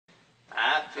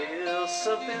Feel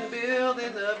something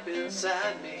building up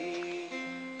inside me.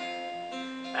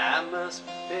 I must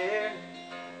prepare,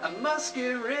 I must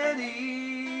get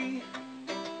ready.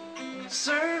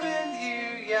 Serving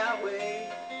you,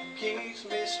 Yahweh, keeps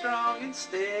me strong and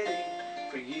steady.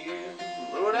 For you,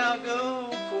 Lord, I'll go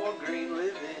for green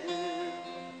living.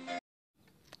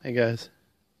 Hey guys,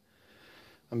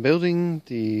 I'm building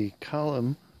the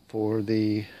column for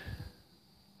the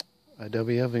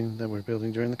Adobe Oven that we're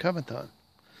building during the Cob-A-thon.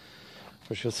 Of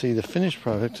course, you'll see the finished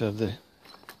product of the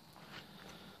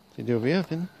Adobe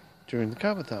Oven during the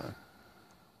Cob-A-thon.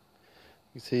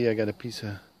 You see I got a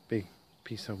big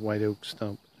piece of white oak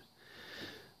stump.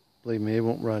 Believe me, it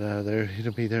won't rot out of there.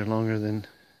 It'll be there longer than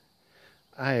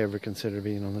I ever consider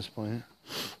being on this planet.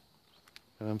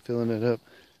 But I'm filling it up,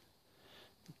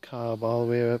 cob all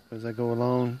the way up as I go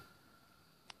along.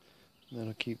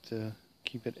 That'll keep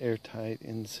it airtight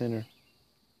in the center.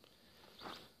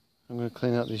 I'm going to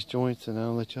clean out these joints and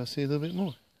I'll let y'all see a little bit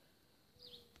more.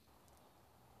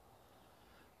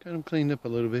 Got them cleaned up a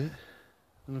little bit.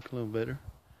 They look a little better.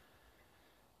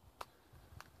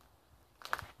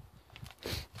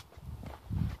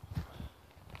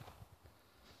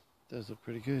 Does look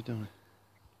pretty good, don't it?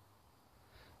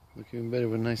 Look even better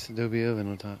with a nice Adobe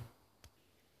Oven on top.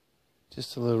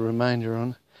 Just a little reminder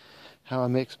on how I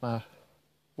mix my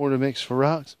mortar mix for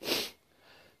rocks.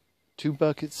 2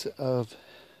 buckets of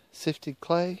sifted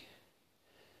clay,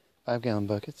 5-gallon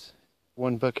buckets,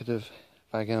 1 bucket of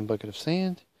 5-gallon bucket of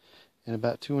sand, and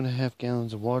about 2.5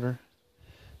 gallons of water,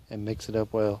 and mix it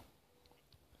up well.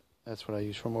 That's what I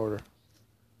use for mortar.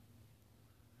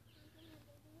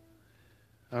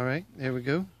 Alright, there we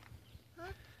go.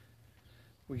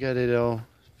 We got it all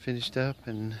finished up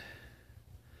and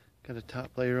got a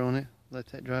top layer on it. Let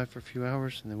that dry for a few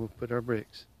hours and then we'll put our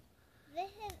bricks.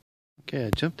 Okay, I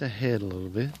jumped ahead a little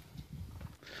bit.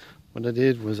 What I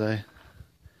did was I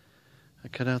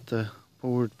cut out the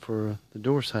board for the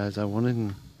door size I wanted,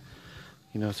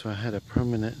 and so I had a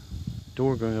permanent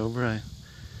door going over. I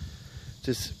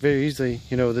just very easily,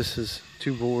 this is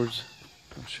 2 boards.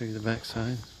 I'll show you the back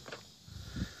side.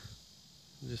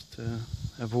 Just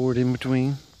a board in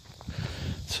between.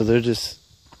 So they're just,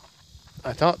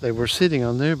 I thought they were sitting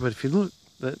on there, but if you look,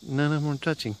 none of them are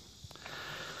touching.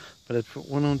 But I put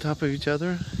one on top of each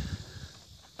other,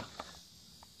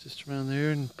 just around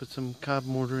there, and put some cob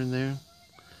mortar in there,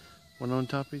 one on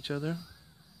top of each other.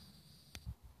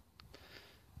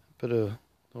 Put a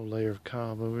little layer of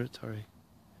cob over it. It's already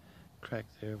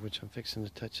cracked there, which I'm fixing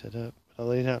to touch that up. But I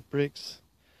laid out bricks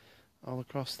all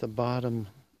across the bottom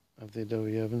of the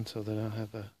Adobe Oven so that I'll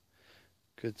have a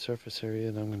good surface area,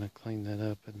 and I'm going to clean that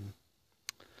up and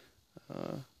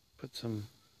put some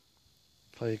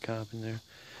clay cob in there.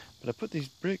 But I put these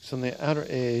bricks on the outer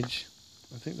edge.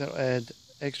 I think that'll add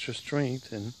extra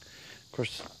strength, and of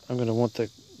course I'm going to want the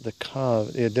cob,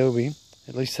 the Adobe,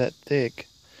 at least that thick,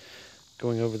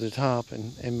 going over the top,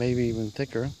 and maybe even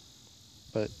thicker.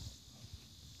 But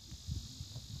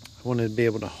I wanted to be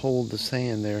able to hold the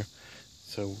sand there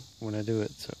so when I do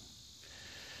it. So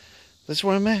that's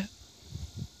where I'm at.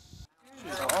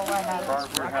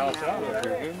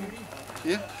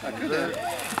 Yeah, I could have.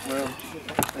 Well,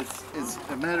 it's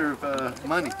a matter of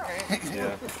money.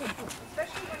 Yeah.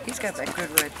 He's got that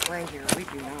good red clay here. We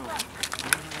do not.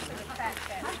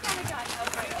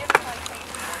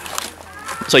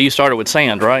 So you started with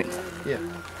sand, right? Yeah.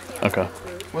 Okay.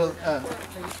 Well,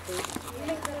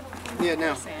 yeah,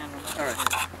 now. All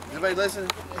right. Everybody listen?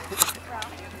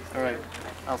 All right,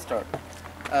 I'll start.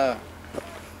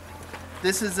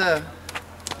 This is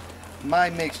my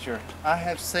mixture. I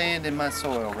have sand in my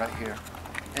soil right here.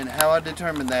 And how I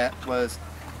determined that was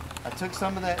I took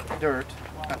some of that dirt,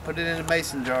 I put it in a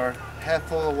mason jar, half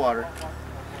full of water,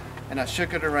 and I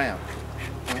shook it around.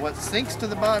 And what sinks to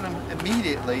the bottom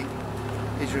immediately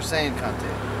is your sand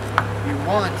content. You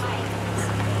want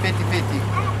 50-50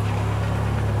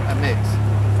 a mix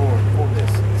for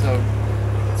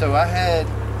this. So I had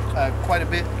quite a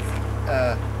bit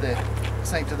that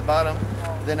sank to the bottom.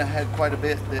 Then I had quite a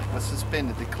bit that was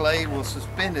suspended. The clay will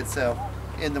suspend itself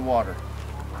in the water.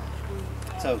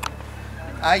 So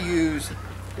I use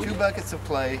 2 buckets of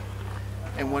clay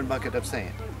and 1 bucket of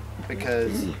sand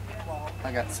because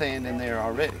I got sand in there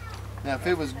already. Now if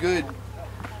it was good,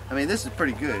 I mean this is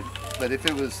pretty good, but if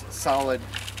it was solid,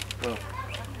 well,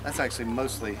 that's actually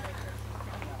mostly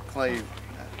clay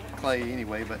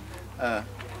anyway, but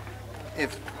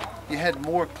if you had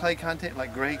more clay content,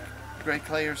 like gray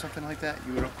clay or something like that,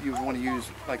 you would want to use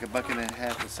like 1.5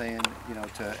 buckets of sand,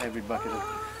 to every bucket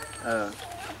of,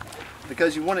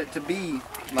 because you want it to be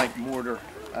like mortar.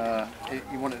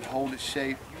 You want it to hold its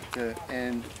shape,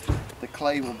 and the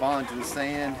clay will bond to the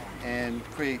sand and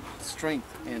create strength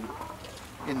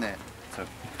in that. So,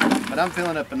 but I'm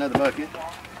filling up another bucket,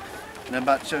 and I'm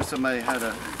about to show somebody how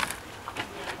to.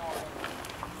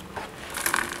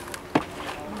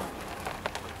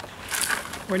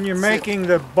 When you're making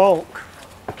the bulk,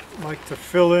 like to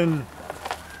fill in,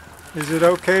 is it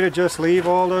okay to just leave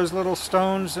all those little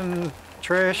stones and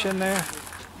trash in there?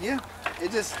 Yeah,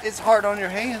 it's hard on your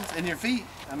hands and your feet.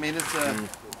 I mean, it's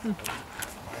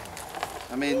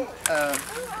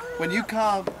when you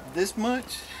cob this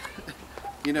much,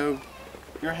 you know,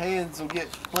 your hands will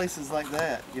get places like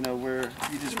that, you know, where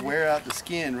you just wear out the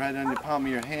skin right on the palm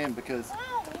of your hand, because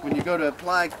when you go to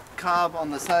apply cob on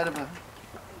the side of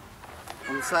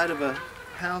a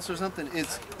house or something,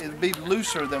 it'll be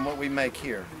looser than what we make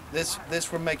here. This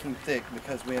we're making thick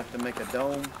because we have to make a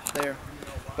dome there,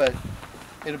 but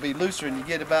it'll be looser, and you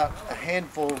get about a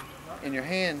handful in your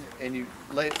hand and you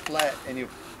lay it flat and you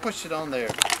push it on there,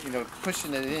 you know,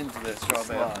 pushing it into the straw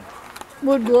bale.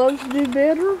 Would gloves do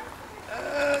better?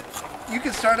 You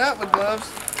can start out with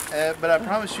gloves, but I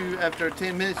promise you after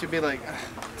 10 minutes you'll be like,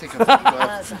 take off the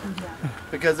gloves,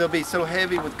 because they'll be so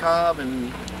heavy with cob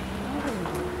and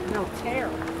No tear.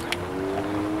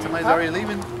 somebody's already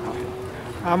leaving.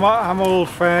 I'm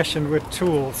old-fashioned with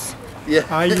tools. Yeah.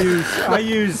 I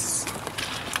use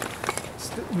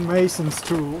mason's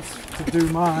tools to do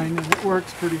mine, and it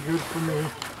works pretty good for me.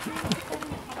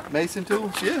 Mason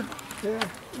tools, yeah. Yeah,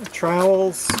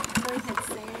 trowels,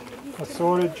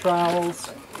 assorted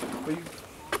trowels. Will you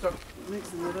start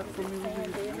mixing it up for me?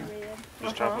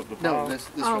 Just chop up the No, pile. this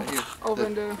right here.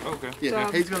 Oven do. Okay.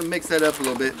 Yeah, he's gonna mix that up a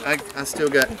little bit. I still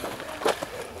got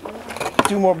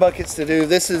 2 more buckets to do.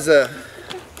 This is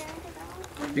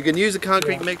you can use a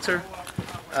concrete mixer,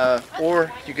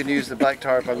 or you can use the black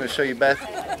tarp. I'm gonna show you both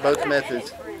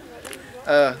methods.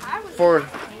 For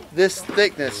this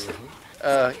thickness,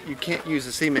 you can't use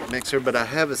a cement mixer, but I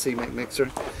have a cement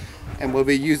mixer, and we'll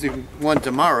be using one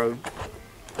tomorrow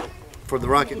for the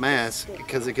rocket mass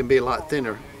because it can be a lot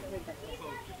thinner.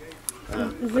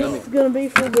 Is this going to be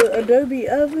for the Adobe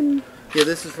Oven? Yeah,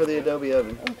 this is for the Adobe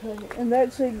Oven. Okay, and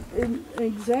that's an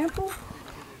example?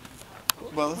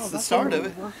 Well, this is the start of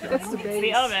it. That's the base.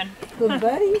 The oven. The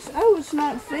base? Oh, it's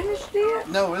not finished yet?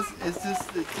 No, it's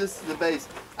just the base.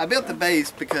 I built the base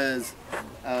because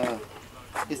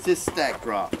it's just stacked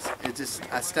rocks.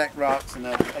 I stack rocks, and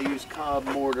I use cob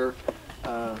mortar.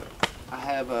 I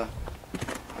have a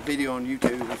video on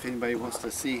YouTube if anybody wants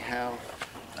to see how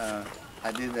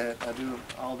I did that. I do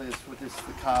all this with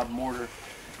the cob mortar.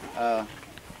 I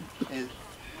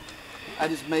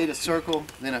just made a circle,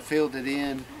 then I filled it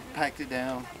in, packed it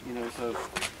down, you know. So,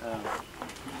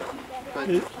 but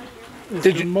Is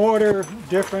the mortar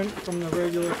different from the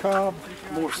regular cob?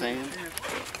 more sand,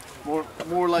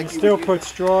 more like You you still would put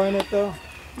straw in it though?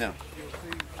 No,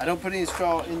 I don't put any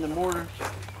straw in the mortar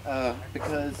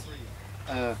because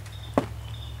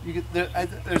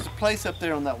there's a place up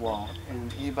there on that wall,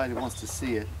 and anybody wants to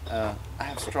see it. I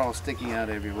have straw sticking out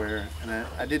everywhere, and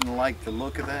I didn't like the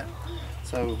look of that,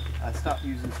 so I stopped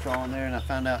using straw in there. And I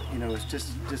found out, you know, it's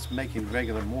just making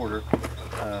regular mortar.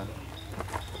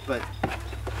 But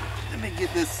let me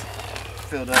get this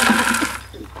filled up.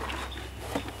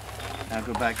 I'll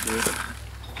go back to it.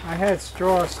 I had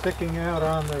straw sticking out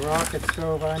on the rocket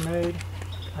stove I made.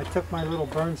 I took my little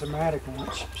Burns-O-Matic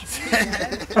lunch.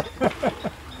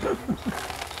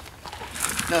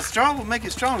 Now straw will make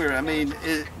it stronger. I mean,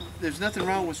 there's nothing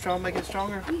wrong with straw making it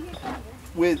stronger.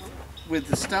 With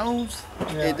the stones,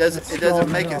 Yeah, it doesn't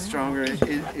strong make it enough. stronger.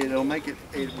 It'll make it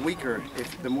weaker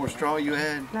if the more straw you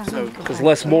add. So Because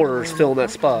less mortar is filling that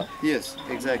spot. yes,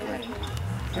 exactly.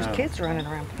 There's kids running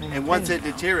around playing. And once it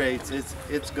deteriorates,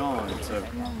 it's gone. So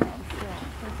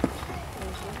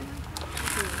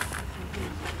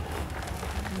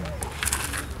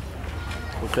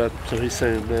Okay, so he's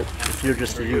saying that if you're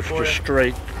just to use just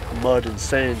straight mud and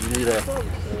sand, you need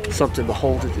something to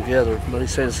hold it together. But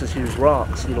he's saying since you use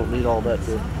rocks, you don't need all that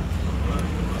to.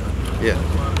 yeah.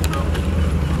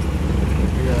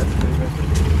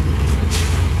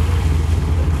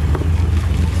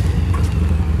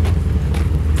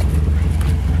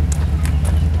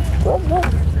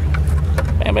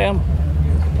 Bam, bam.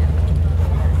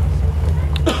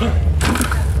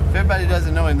 If everybody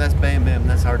doesn't know him, that's Bam Bam.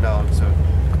 That's our dog. So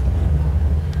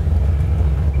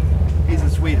he's a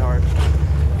sweetheart.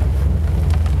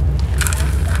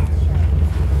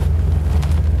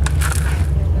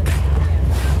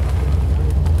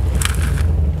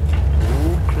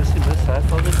 Ooh, Chrissy missed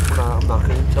half of it. I'm not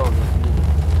going to tell him.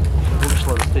 We'll just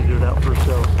let us figure it out for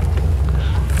ourselves.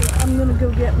 I'm going to go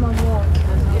get my watch.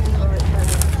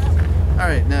 All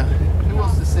right, now who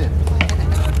wants to sit?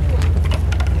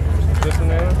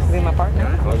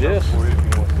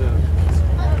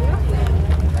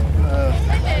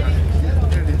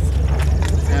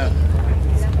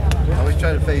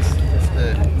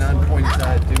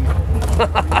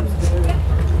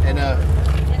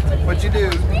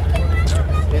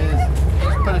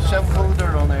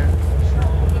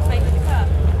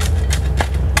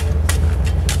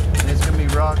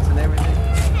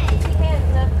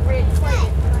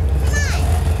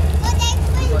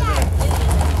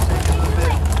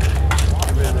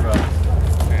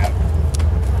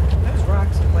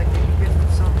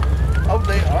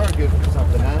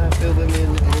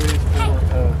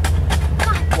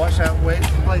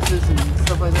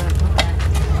 by that.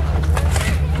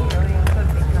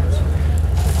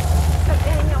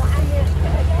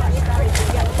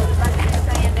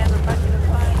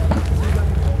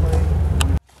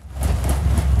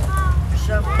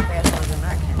 Shovel faster than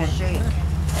I can shake.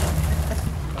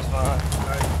 That's fine.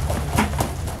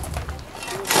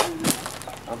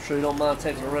 I'm sure you don't mind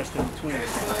taking a rest in between.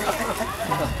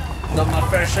 Done my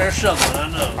fair share of shoveling, I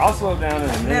know. I'll slow down in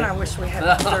a Man, minute. I wish we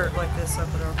had dirt like this up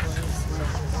at our place.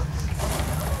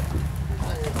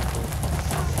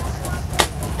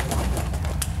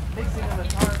 Mixing in the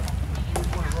tarp, you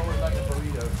just want to roll it like a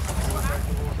burrito.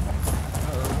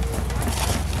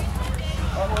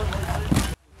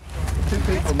 Two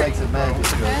people makes it magic.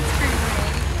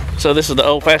 So this is the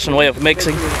old-fashioned way of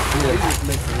mixing. Feel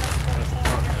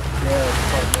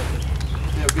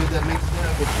good that mix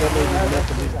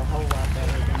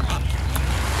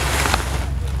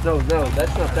No,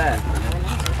 that's not that.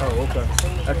 Oh, okay.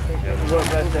 That's one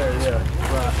right there, yeah.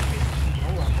 Right.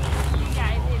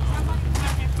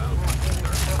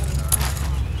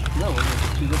 No,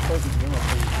 see, this place is wrong.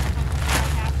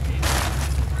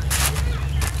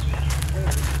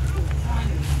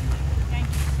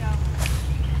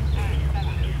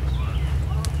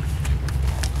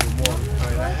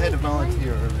 I had a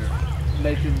volunteer earlier.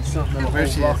 Making something that'll Where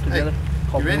hold she rock is? together. Hey,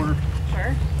 Called you ready? mortar.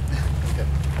 Sure.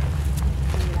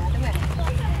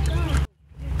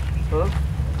 Huh?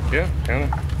 Yeah, kind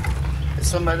of.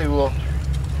 Somebody will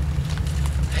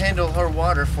handle her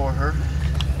water for her.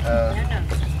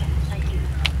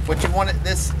 What you want it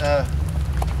this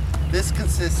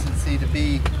consistency to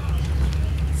be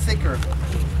thicker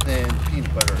than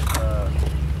peanut butter.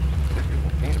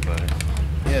 Peanut butter.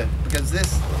 Yeah, because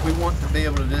this we want to be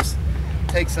able to just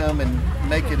take some and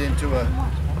make it into a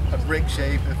brick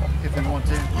shape if we want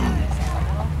to.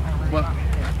 Well,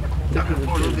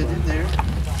 pour a little bit in there.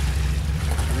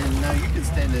 And then now you can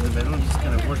stand in the middle and just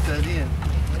kind of work that in.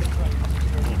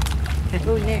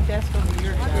 Oh, Nick, that's going to be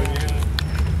your job.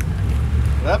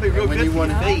 That'd be real good you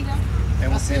want to be.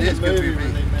 And it is good for your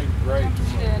feet.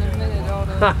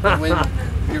 And when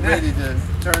you're ready to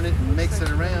turn it and mix it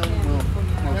around,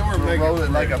 we'll roll it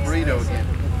like a burrito again.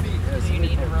 Do you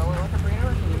need to roll it like a burrito,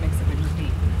 or can you mix it with your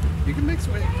feet? You can mix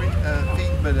it with your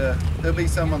feet, but there'll be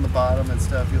some on the bottom and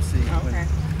stuff you'll see. Okay.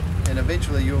 And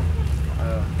eventually you'll...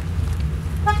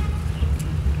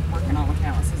 Working all the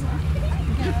calluses, huh?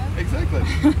 exactly.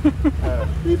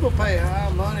 People pay high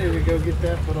money to go get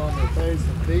that put on their face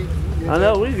and feet. I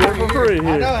know, we get it for free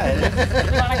here. I know it. If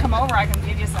you want to come over, I can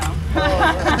give you some.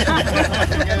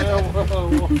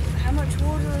 How much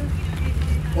water?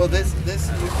 Well, this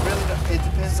really it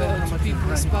depends on how much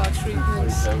people spa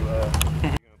treatments. So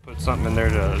Put something in there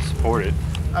to support it.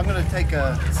 I'm gonna take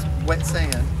a wet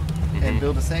sand and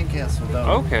build a sandcastle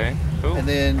dome. Okay, cool. And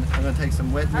then I'm gonna take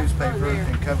some wet newspaper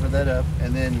and cover that up,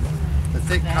 and then the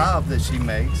thick cob that she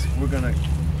makes, we're gonna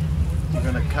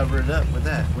cover it up with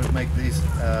that. We'll make these.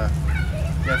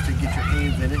 You have to get your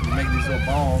hands in it. You make these little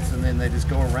balls, and then they just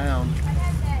go around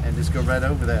and just go right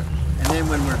over that. And then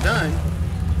when we're done,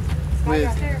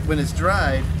 when it's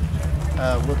dried,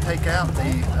 we'll take out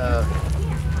the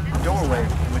doorway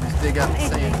and we just dig out the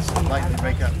sand, just lightly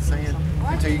rake out the sand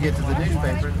until you get to the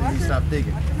newspaper, then you stop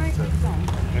digging. So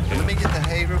let me get the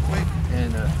hay real quick,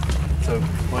 and so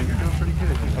well, you're doing pretty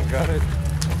good. I got it.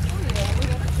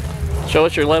 Show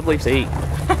us your lovely feet.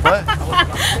 What?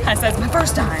 I said it's my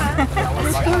first time.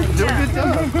 Do a good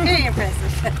job. Very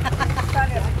impressive.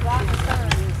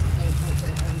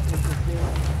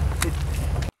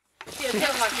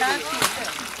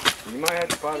 You might have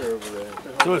to find her over there.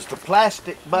 So it's the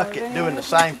plastic bucket doing the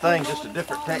same thing, just a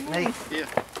different technique. Yeah.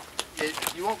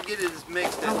 You won't get it as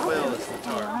mixed as well as the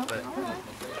tarp, but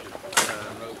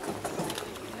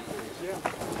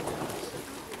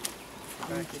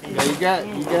Now you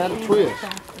got a twist.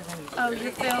 Oh,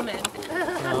 you're filming.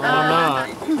 No, I'm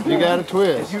not. You got a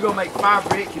twist. you're gonna make fire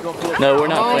bricks, you're gonna put No, we're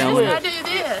not filming. I do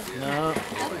this. No.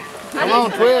 Come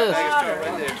on, twist.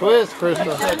 Twist,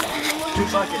 Krista. 2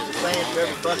 buckets of sand for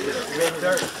every bucket of red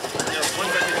dirt. 1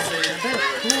 bucket of sand.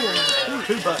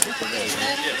 2 buckets of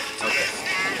red dirt. Okay.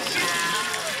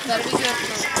 That'll be good.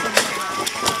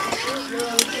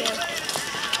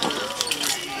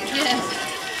 Yes.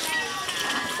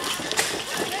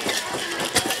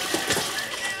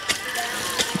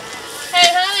 Hey,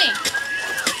 honey.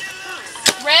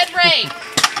 Red rake.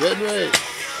 Red rake.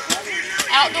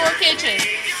 Outdoor kitchen.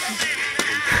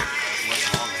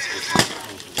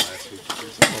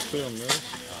 I'll film this.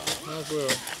 I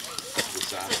will.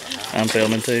 I'm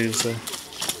filming too, so.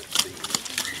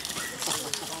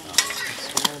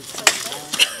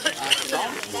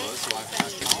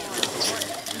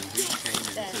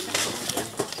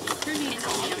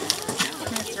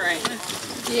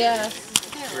 Yes.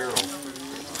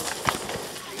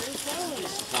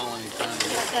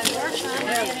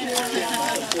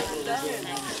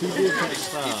 Two different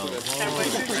styles.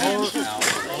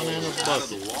 One in a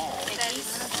bucket.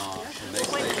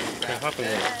 Hop in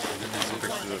there.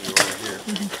 Pictures of you right here.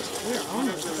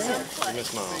 Miss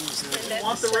Mom.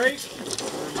 Want the rake?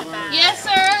 Yes,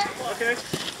 sir. Okay.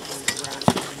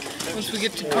 Once we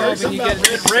get to Cob-A-thon, you get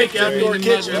Red rake outdoor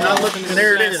kitchen, and I look, and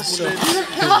there it is. It's So.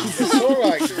 sort of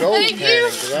like gold panning,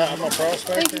 because I'm a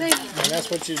prospector, and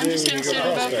that's what you do when you go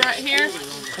prospecting. Right here.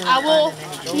 I will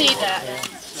need that.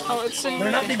 Oh, it's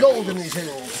There not be gold in these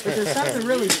hills. But there's something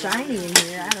really shiny in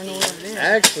here. I don't know what it is.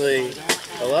 Actually,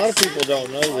 a lot of people don't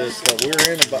know this, but we're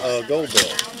in a gold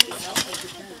belt.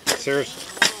 Seriously.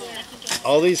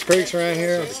 All these creeks around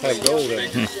here have gold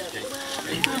in them.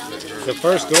 The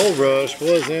first gold rush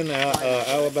was in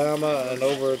Alabama and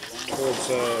over towards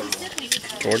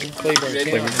Georgia?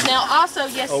 Cleveland. Now, also,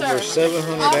 yes, sir. Over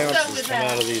 700 Also ounces with come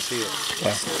that. out of these hills.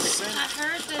 I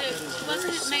heard that it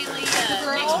wasn't mainly next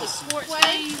to sports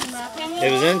days.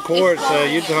 It was in quartz.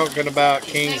 You're talking about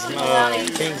Kings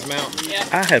Mountain.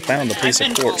 I had found a piece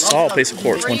of quartz, saw a piece of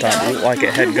quartz one time. It looked like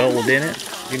it had gold in it.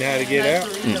 You know how to get out?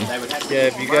 Yeah,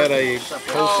 if you got a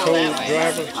post-hole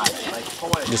driver.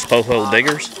 Just post-hole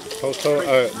diggers? Post-hole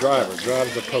driver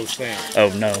drives the post down. Oh,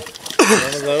 no.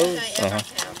 One of those.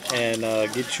 And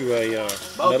get you a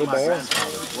metal bar.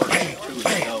 Bang,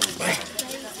 bang, bang.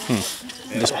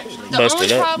 Just bust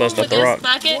it up, bust up the rock.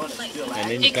 Bucket, And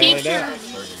then you it pound keeps it out.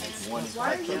 your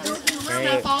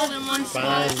stuff all in one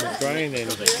spot. Fine grain and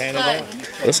pan it out.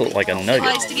 This looks like a nugget.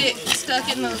 Place to get stuck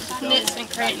in the nits and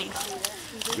crannies.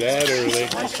 That or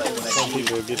some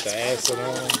people get the acid on,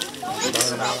 burn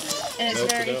them out, And it's melt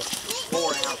very it up.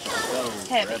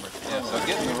 heavy. Yeah, so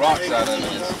getting the rocks out of it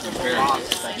is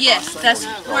imperative. Yes, that's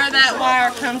where that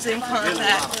wire comes in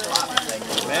contact.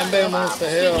 Bam Bam wants to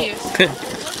help. He said,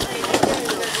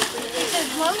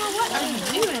 Lola, what are you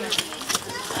doing?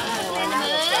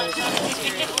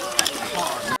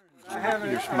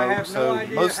 Your smoke, so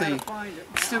mostly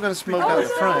it's still going to smoke out the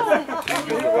front. You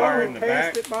build the fire in the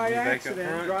back, It by you bake up accident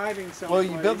front. driving Well, somewhere.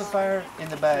 you build the fire in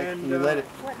the back and you let it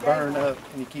burn up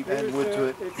and you keep adding wood to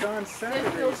it. It's on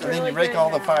Saturdays. And then you rake all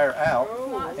the fire out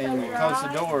and you close the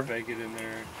door Bake it in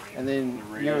there. and then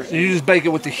you're So you just bake it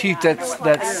with the heat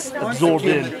that's absorbed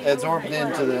in. absorbed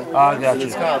into the I got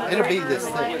this you. cob. It'll be this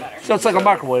thick. So it's like a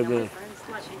microwave then.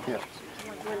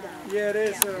 Yeah, it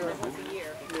is.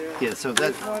 Yeah, so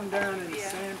that's One down in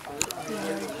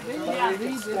Sanford.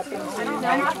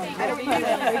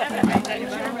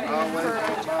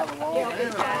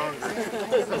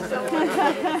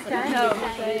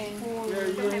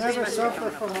 You never suffer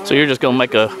from So you're just going to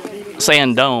make a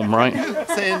sand dome, right?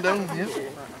 sand dome. Yep.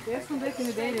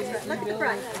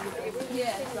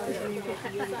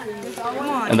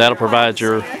 And that'll provide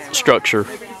your structure.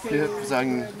 Yep, so I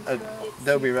can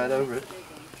Adobe right over it.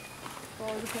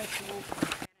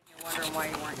 Wondering why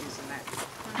you weren't using that.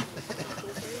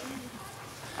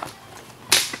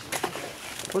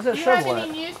 What's that Do you have shovel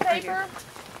any at? newspaper?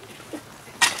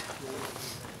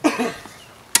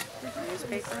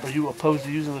 Are you opposed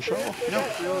to using the shovel?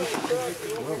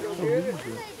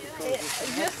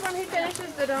 Just when he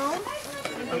finishes the dome,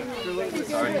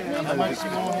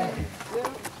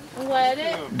 wet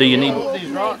it. Do you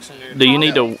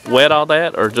need to wet all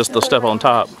that or just the stuff on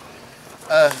top?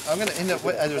 I'm going to end up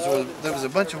with, there was a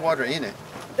bunch of water in it.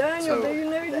 Daniel, do you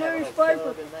need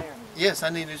newspaper? Yes, I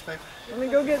need newspaper. Let me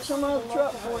go get some out of the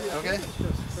truck for you. Okay.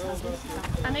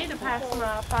 I need to pass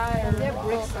my fire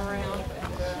book around.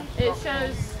 It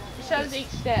shows each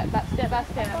step by step.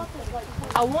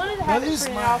 I wanted to have it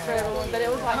printed off for everyone, but it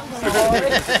was like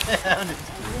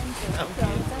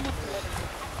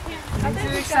I'm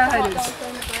too excited.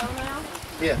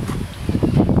 Yeah.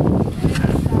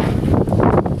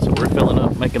 So we're filling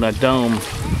up, making a dome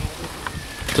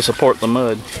to support the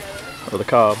mud or the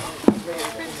cob.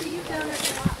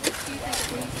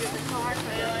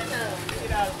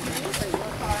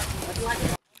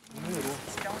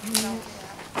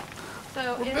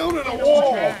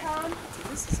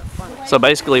 So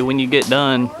basically when you get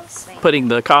done putting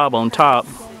the cob on top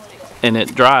and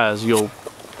it dries, you'll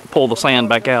pull the sand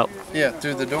back out Yeah,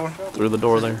 through the door. through the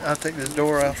door there. I'll take this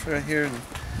door off right here and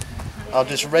I'll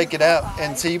just rake it out.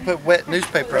 And see, you put wet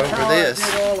newspaper over this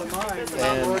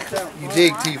and you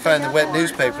dig till you find the wet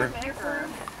newspaper.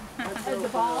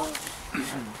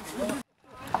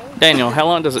 Daniel, how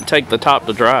long does it take the top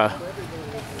to dry?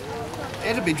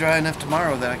 It'll be dry enough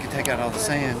tomorrow that I can take out all the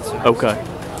sand. So. Okay.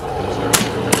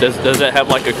 Does it have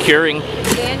like a curing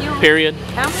period?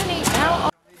 How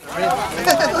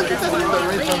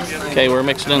Okay, we're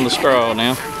mixing in the straw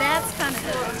now. That's kind of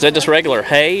good. Is that just regular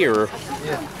hay or?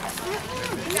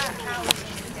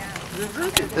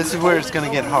 This is where it's going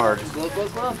to get hard.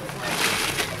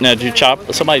 Now, did you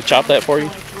somebody chop that for you?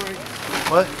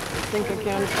 What? I think I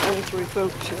counted 23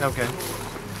 folks here. Okay.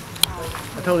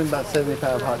 I told him about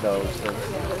 75 hot dogs. So.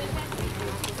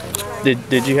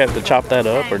 Did you have to chop that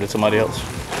up, or did somebody else?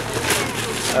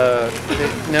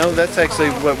 No, that's actually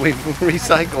what we've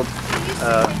recycled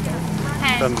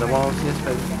from the walls. Yes,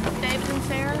 baby. David and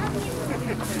Sarah.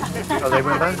 Oh, they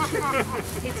went by?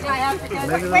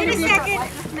 Wait a second.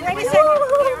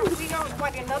 We know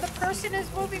what another person is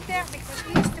moving there because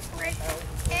we used to break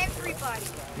everybody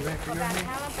about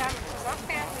Alabama because our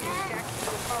family was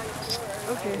actually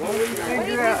Okay, how do you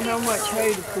figure out how much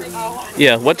hay to put in?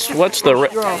 Yeah. What's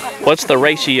the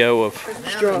ratio of?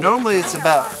 Normally it's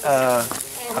about a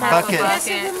bucket.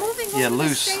 Yeah,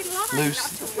 loose.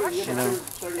 You know.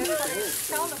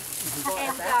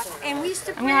 And we used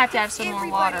to I'm gonna have some more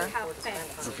water.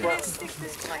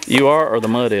 You are, or the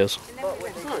mud is?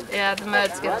 Yeah, the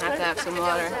mud's gonna have some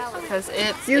water because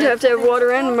You have to have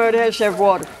water and the mud has to have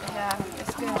water. Yeah,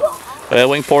 it's good. Well,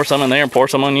 we can pour some in there and pour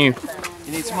some on you.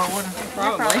 You need some more water?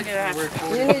 Probably.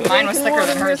 You need Mine was thicker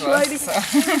than hers was. lady. So.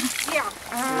 She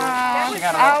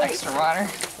got a little extra water.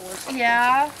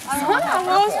 Yeah. I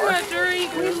lost my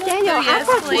drink. Daniel, I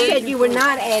thought you said you were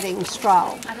not adding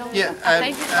straw. Yeah, I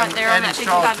think it's right there on that adding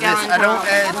straw to this. 65-gallon I don't drum.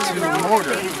 add to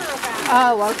mortar.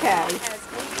 Oh, okay.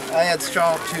 I add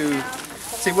straw to,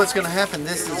 see what's going to happen,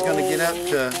 this is going to get up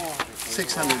to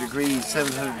 600 degrees,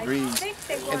 700 degrees,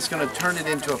 and it's going to turn it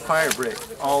into a fire brick,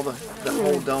 all the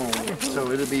whole dome. So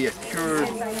it'll be a cured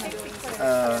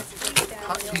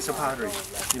piece of pottery,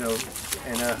 you know,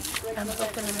 and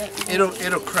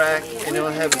it'll crack and it'll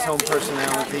have its own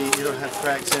personality. It'll have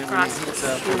cracks in it when it heats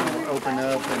up and it'll open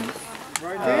up. And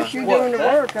Yes, you're doing the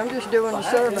work. I'm just doing the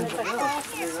serving.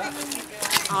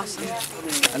 Awesome.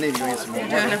 I need to drink some more You're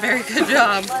doing water. a very good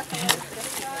job.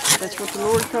 That's what the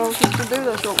Lord calls us to do.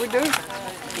 That's what we do.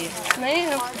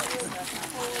 Ma'am.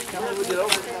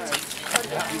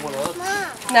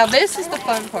 Now this is the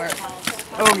fun part.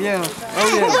 Oh yeah.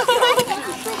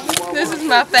 Oh This is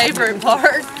my favorite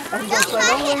part. yeah.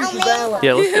 Don't lose your balance.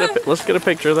 Yeah, let's get a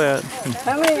picture of that.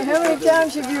 How many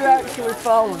times have you actually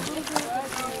fallen?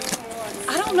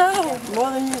 I don't know.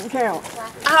 More than you can count.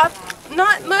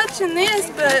 Not much in this,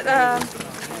 but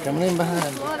Coming in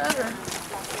behind. whatever.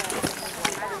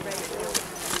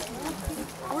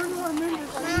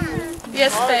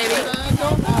 Yes, baby.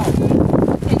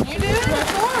 Can you do it? Of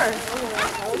course.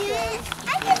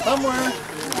 Somewhere.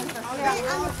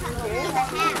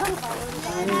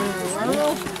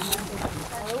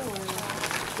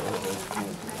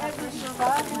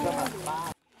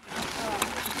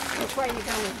 Which way are you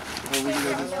going? Well, we can go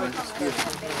this way.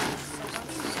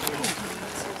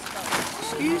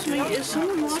 Excuse me, is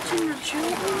someone watching your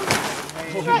children?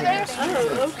 Right there.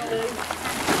 Oh, okay.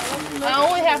 I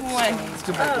only have one. Let's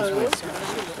go back this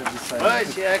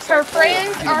way. Her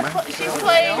friends are, she's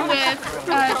playing with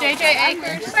JJ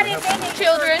Akers'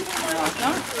 children.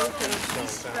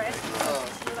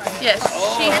 Yes,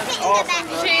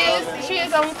 she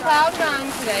is on cloud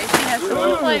 9 today. She has someone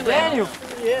to play with. Daniel,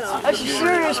 that's a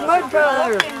serious mud pile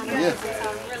there. Yeah.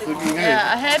 Looking good.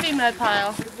 Yeah, a heavy mud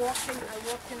pile.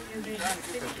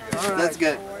 That's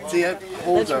good. See how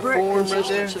holes That's are brick formed right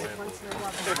there? consistency.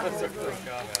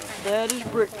 That is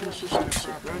brick consistency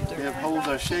right We there. have holes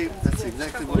are shaped. That's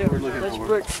exactly what we're looking That's for.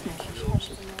 brick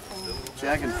consistency. See,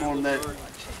 I can form that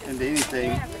into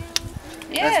anything.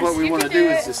 Yes, That's what we you want to can do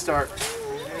it. is to start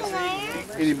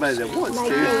anybody that wants to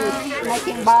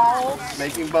Making balls.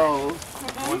 making balls.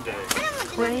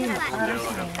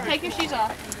 Take your shoes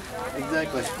off.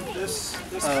 Exactly.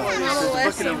 I'm a little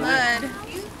less in mud.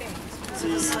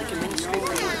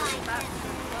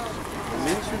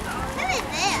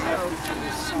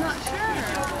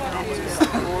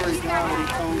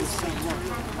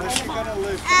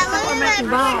 We're making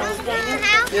balls, Daniel.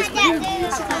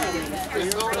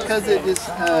 Because it just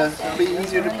be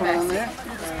easier to put on there.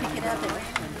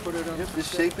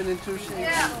 Just shape it into a shape.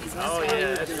 Oh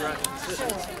yeah, that's right.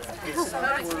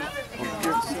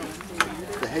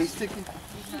 The hay sticky.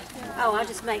 Oh, I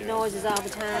just make noises all the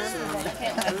time.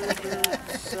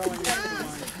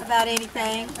 About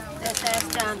anything.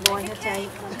 That's John Boy, he'll tell you.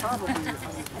 I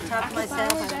talk to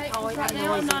myself, I always make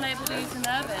Now I'm noises. not able to use an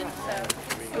oven, so.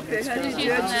 Okay, how do you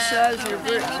judge the size of your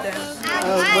bricks down?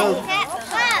 Well,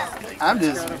 I'm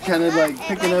just kind of like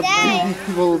picking up pieces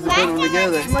and putting them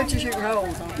together. As much as you can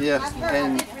hold. Yeah,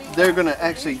 and they're gonna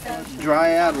actually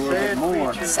dry out a little bit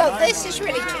more. So this is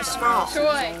really too small.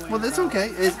 Well, that's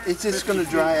okay. It's just gonna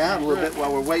dry out a little bit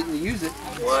while we're waiting to use it.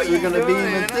 So they're gonna be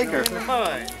even thicker.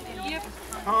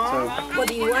 So, Well,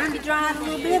 do you want them to dry out a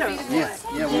little bit, or?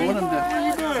 yeah, we want them to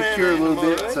secure a little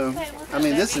bit. So, I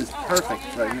mean, this is perfect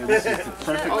right here. This is the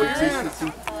perfect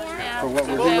consistency for what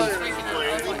we're doing.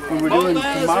 When we're doing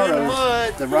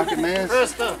tomorrow's, the rocket mass,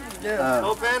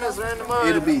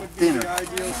 it'll be thinner.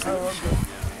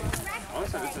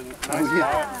 Oh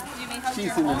yeah.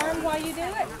 She's in the... While you do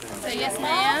it? Say yes,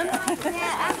 ma'am.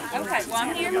 Okay, well,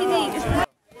 I'm here if you need.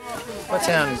 What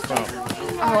town are you from?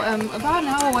 Oh, about an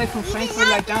hour away from Frankfurt,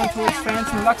 like down towards France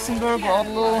and Luxembourg, where all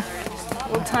the little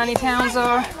tiny towns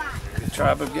are. The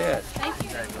tribe of Gad.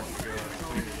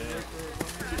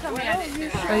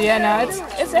 But yeah, no,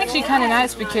 it's actually kind of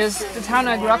nice because the town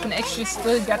I grew up in actually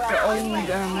still got the old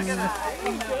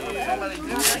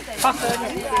puffed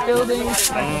buildings,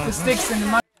 like with the sticks and the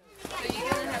mud.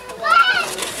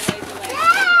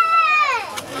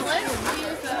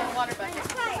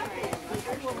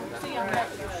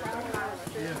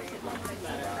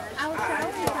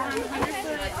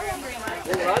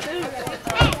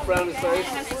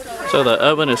 So the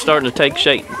oven is starting to take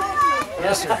shape.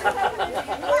 Yes, sir.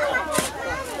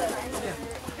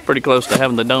 Pretty close to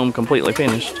having the dome completely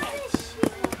finished.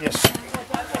 Yes, sir.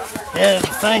 Yeah, the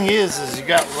thing is you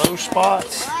got low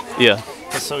spots. Yeah.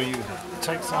 So you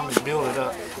take some and build it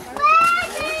up.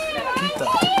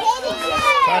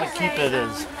 Try to keep it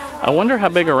as... I wonder how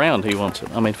big around he wants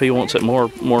it. I mean, if he wants it more.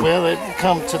 Well, it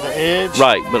come to the edge.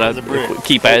 Right, but of the brick. if we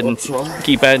keep adding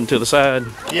to the side.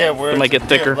 Yeah, where to make it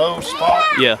thicker. Low spot.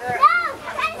 Yeah.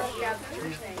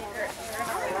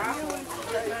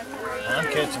 I'm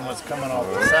catching what's coming off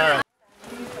the side.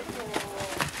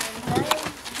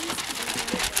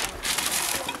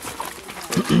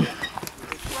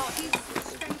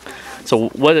 So,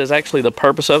 what is actually the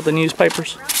purpose of the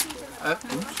newspapers?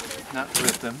 Not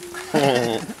rip them.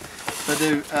 But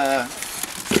they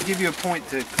give you a point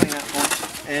to clean up on,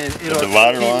 and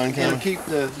it'll keep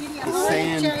the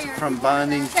sand from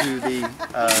binding to the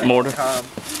mortar. cob.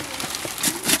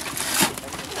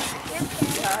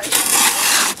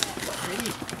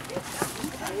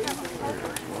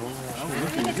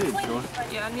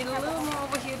 Yeah, I need a little more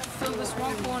over here to fill this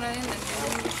one corner in, and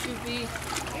then it should be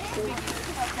good.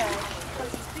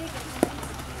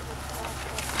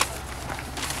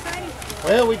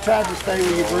 Well, we tried to stay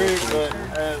with your brick, but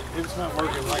it's not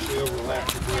working like we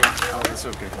overlapped the brick. Oh, that's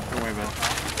okay. Don't worry about it.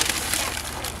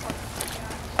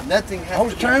 Nothing. I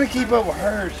was trying to keep up with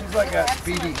her. She's like got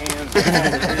speedy hands.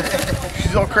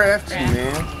 She's all crafty,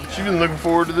 man. She's been looking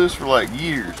forward to this for like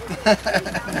years. Trying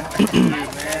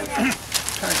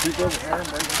to keep up with her and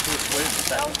bring her to a switch.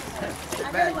 Sit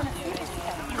back.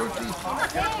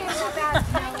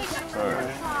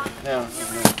 Now,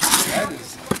 that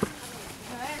is...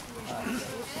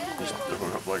 Just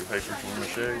hook up like a paper from the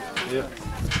shade. Yeah.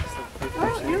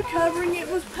 Well, you're covering it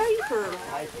with paper.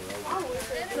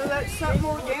 So that's something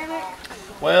organic?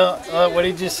 Well, what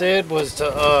he just said was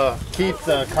to keep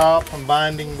the cob from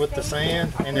binding with the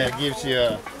sand, and that gives you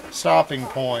a stopping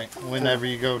point whenever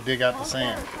you go dig out the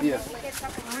sand. Yeah.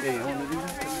 Yeah, you want to do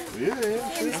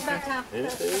that? Yeah,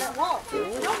 sure.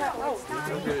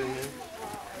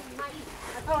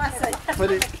 Oh, I see. Put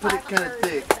it kind of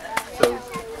thick. So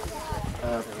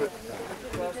put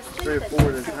 3 or 4 at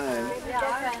a time.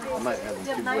 I might have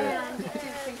them too wet.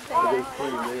 But there's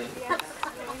plenty there.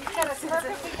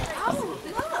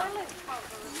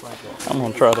 I'm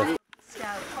gonna try to.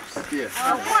 Yeah.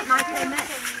 What might they make?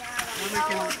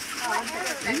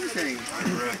 Anything.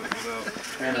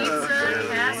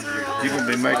 You're going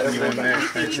to be making you one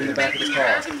next. In the back of the car.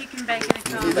 You can bake in a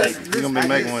car. You're going to be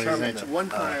making one of these, ain't you? One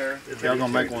fire. Y'all going to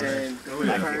make one?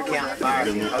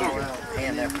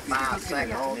 And there for 5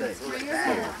 seconds all day.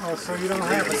 Oh, so you don't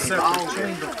have a separate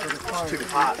chamber for the fire. Too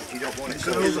hot, but you don't want it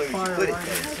so There's a loose. You fire put it right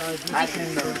there. inside I this can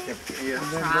chamber.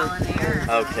 Trial and error.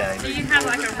 Okay. Do you have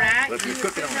like a rack? But if you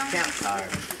cook it on a campfire,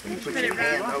 when you put your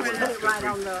hand over the Right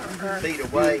on the... feet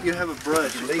away, You have a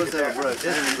brush. You're leave supposed it to have a there. brush.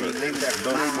 This is you leave it there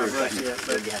for 5 brush seconds. yet,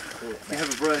 So but you have to pull it you back. have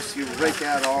a brush, you rake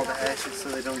out all the ashes so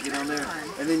they don't get on there,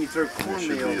 and then you throw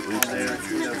cornmeal on there,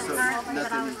 so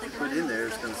nothing you put in there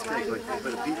is going to stick. Like you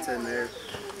put a pizza in there,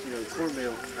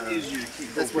 cornmeal,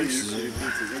 that's what you usually do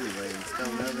pizzas anyway, in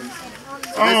stone ovens.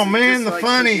 Oh man, the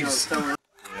funnies!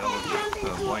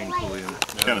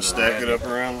 Kind of stack it up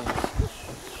around.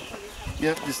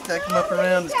 Yep, just stack them up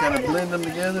around, just kind of blend them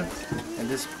together, and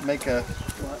just make it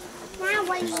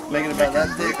about that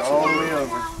thick all the way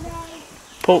over.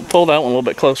 Pull that one a little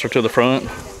bit closer to the front,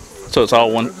 so it's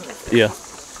all one. Yeah.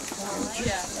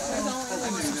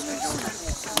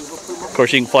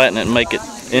 course, you can flatten it and make it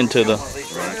into the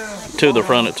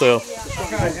front itself.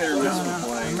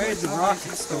 I made the rocket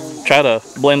stone. Try to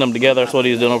blend them together. That's what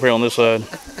he's doing over here on this side.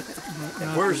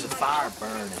 Where's the fire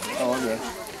burning?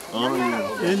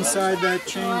 Inside that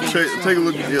chamber. Take a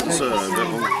look at the other side. That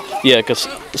one. Yeah, because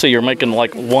see, you're making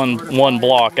like one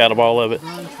block out of all of it.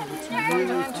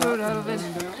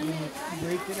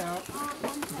 Rake it out,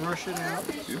 brush it out,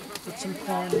 put some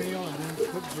cornmeal, and then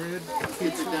put bread.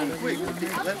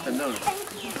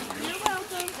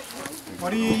 What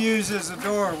do you use as a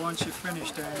door once you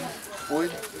finish, Danny?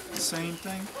 Wood. The same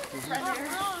thing?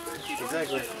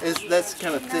 Exactly. That's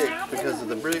kind of thick because of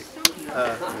the brick.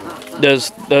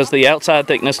 Does the outside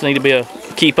thickness need to be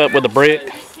keep up with the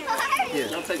brick? Yeah.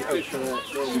 I'll take a picture of that.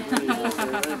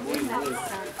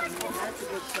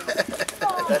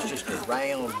 That's just a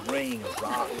round ring of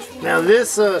rocks. Now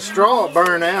this straw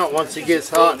burn out once it gets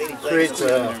hot. It creates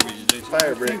a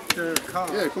fire brick.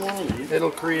 Yeah, come on.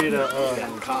 It'll create a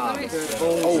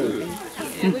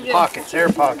pockets, air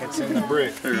pockets in the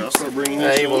brick. Here, I'll start bringing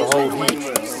this. Able to hold heat.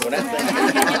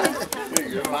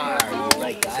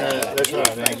 That's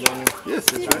right. Yes,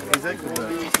 that's right. Exactly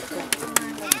right.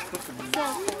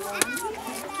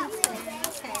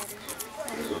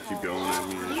 I'll keep going.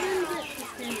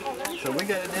 So we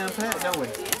got it down pat, don't we?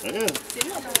 Yeah.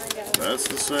 That's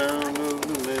the sound of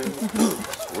the man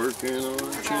working on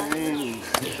a chain.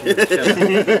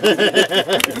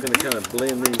 Just gonna kind of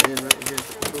blend these in right here.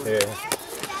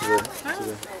 Yeah.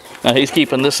 Now he's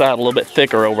keeping this side a little bit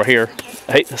thicker over here.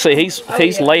 See,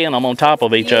 he's laying them on top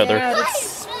of each other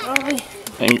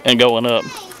and going up.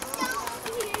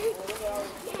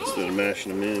 Instead of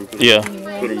mashing them in, put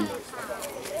them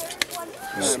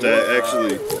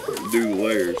actually do the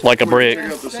layers. Like a brick.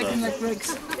 Check out this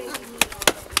side.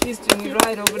 He's doing it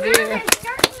right over there.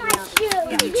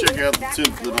 Did you check out the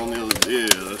template on the other? Yeah,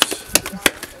 that's.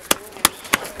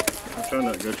 I'm trying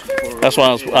not to go too far. That's why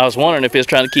I was wondering if he's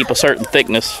trying to keep a certain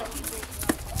thickness.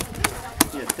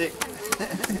 Yeah, thick.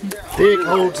 Thick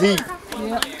holds heat.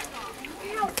 Yeah.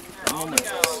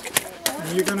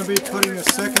 You're going to be putting a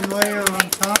second layer on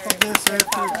top of this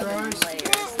after it dries?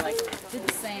 Layers, like did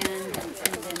the sand and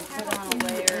then put on a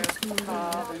layer of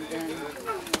cob and then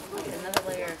like another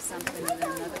layer of something and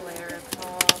then another layer of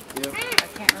cob. Yep. I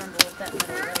can't remember what that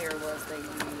middle layer was they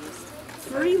used.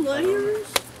 3 layers?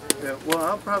 Yeah, well,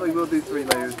 I probably will do 3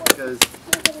 layers because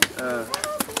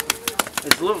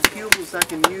it's little cubes I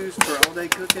can use for all day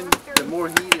cooking. The more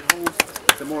heat it holds,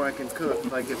 the more I can cook.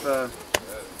 Like if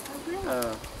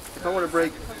I want to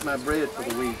break my bread for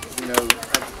the week, you know,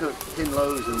 I can cook 10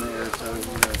 loaves in there. So you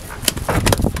know,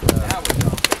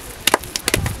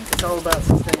 it's all about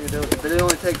sustainability. But it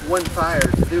only takes one fire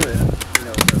to do it. You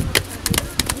know.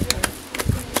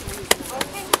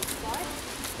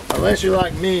 So. Unless you're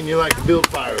like me and you like to build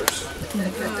fires.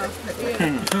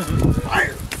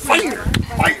 Fire, fire,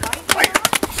 fire, fire.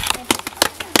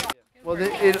 Well,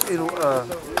 it'll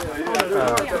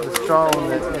the straw and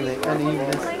the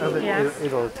unevenness of it,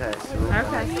 it'll attach to it.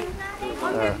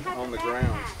 Okay. On the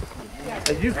ground.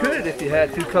 And you could, if you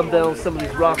had to, come down some of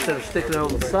these rocks that are sticking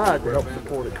out on the side to help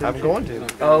support it. I'm going to.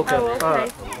 Oh, okay. Oh, okay. All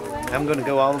right. I'm going to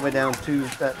go all the way down to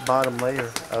that bottom layer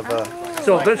of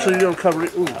So eventually you're going to cover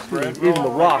even the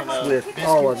rocks with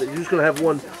all of it. You're just going to have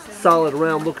one solid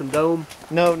round looking dome?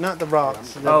 No, not the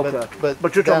rocks. No, okay.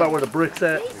 But you're talking about where the brick's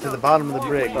at? To the bottom of the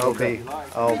brick will be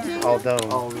all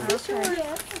dome.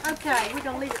 Okay, we're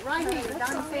going to leave it right here.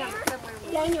 Donna found it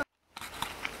somewhere.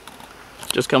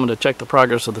 Just coming to check the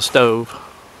progress of the stove.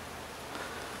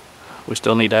 We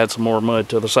still need to add some more mud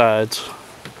to the sides,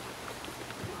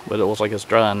 but it looks like it's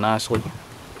drying nicely.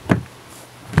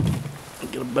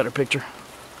 Get a better picture.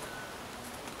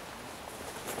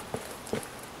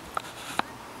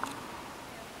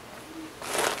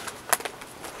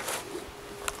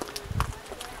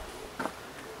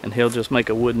 And he'll just make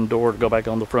a wooden door to go back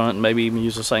on the front and maybe even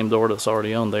use the same door that's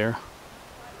already on there.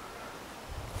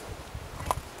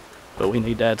 But we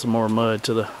need to add some more mud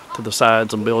to the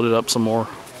sides and build it up some more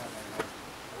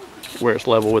where it's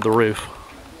level with the roof.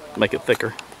 Make it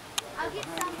thicker.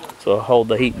 So it'll hold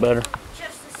the heat better.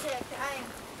 Just a sec. I am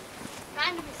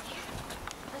kind of scared.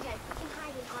 Okay, we can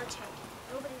hide in our tank.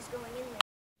 Nobody's going in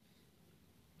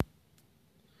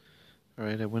there.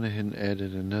 Alright, I went ahead and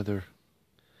added another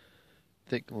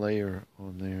thick layer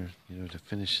on there, you know, to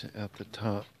finish out the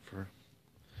top for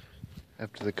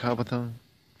after the Cob-A-thon.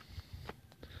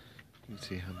 You can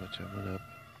see how much I went up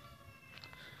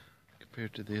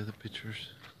compared to the other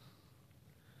pictures.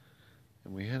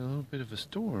 And we had a little bit of a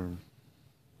storm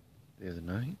the other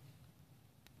night,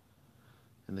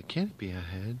 and the canopy I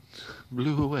had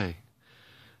blew away.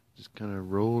 just kind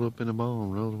of rolled up in a ball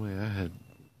and rolled away. I had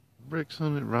bricks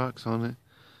on it, rocks on it.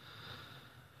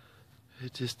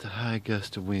 It's just a high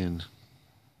gust of wind.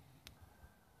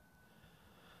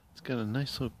 It's got a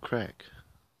nice little crack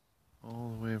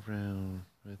all the way around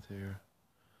right there.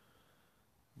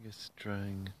 I guess it's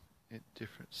drying at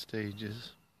different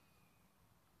stages.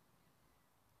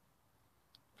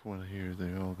 From what I hear,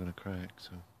 they're all going to crack,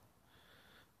 so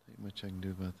not much I can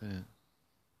do about that.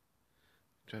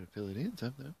 Try to fill it in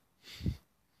sometime.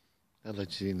 I'll let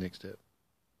you see the next step.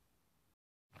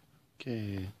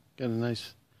 Okay, got a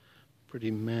nice pretty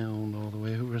mound all the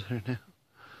way over there now.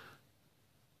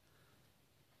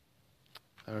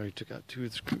 I already took out 2 of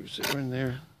the screws that were in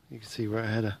there. You can see where I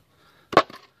had a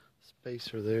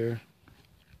spacer there.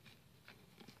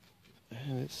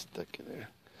 And it's stuck in there.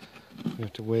 We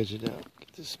have to wedge it out,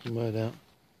 get this mud out.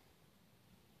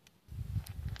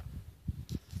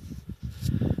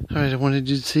 Alright, I wanted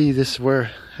you to see this is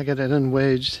where I got that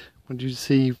unwedged. I wanted you to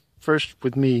see first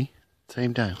with me,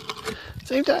 same time.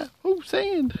 Same time! Oh,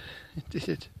 sand! It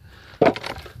did.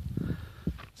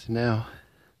 So now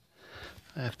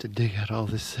I have to dig out all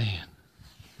this sand.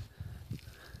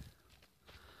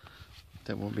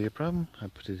 That won't be a problem. I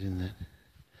put it in that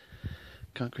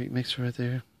concrete mixer right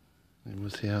there, and we'll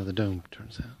see how the dome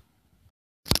turns out.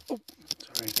 Oh,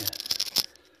 sorry again.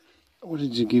 I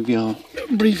wanted to give y'all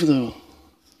a brief little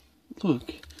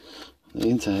look on the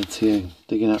inside. See, I'm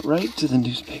digging out right to the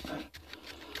newspaper.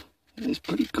 It's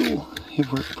pretty cool.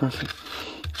 It worked perfect.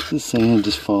 The sand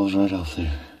just falls right off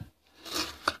there.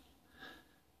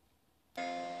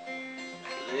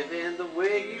 Living the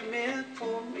way you meant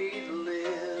for me to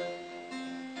live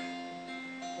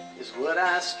is what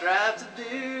I strive to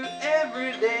do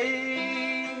every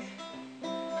day.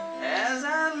 As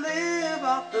I live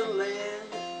off the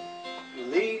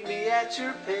land, lead me at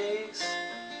your pace.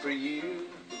 For you,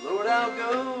 Lord, I'll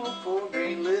go for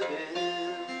great living.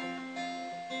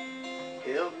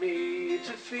 Help me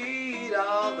to feed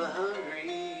all the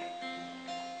hungry.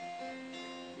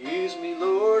 Use me,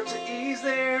 Lord, to ease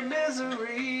their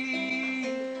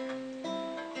misery.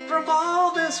 From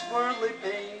all this worldly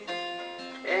pain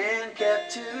and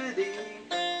captivity,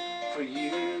 for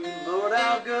you, Lord,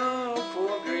 I'll go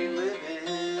for great living.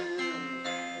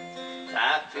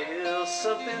 I feel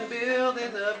something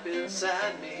building up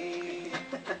inside me.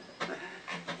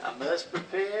 I must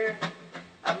prepare,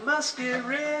 I must get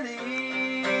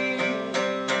ready.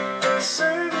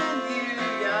 Serving you,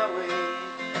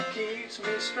 Yahweh, keeps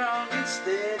me strong and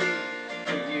steady.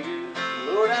 For you,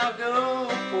 Lord, I'll go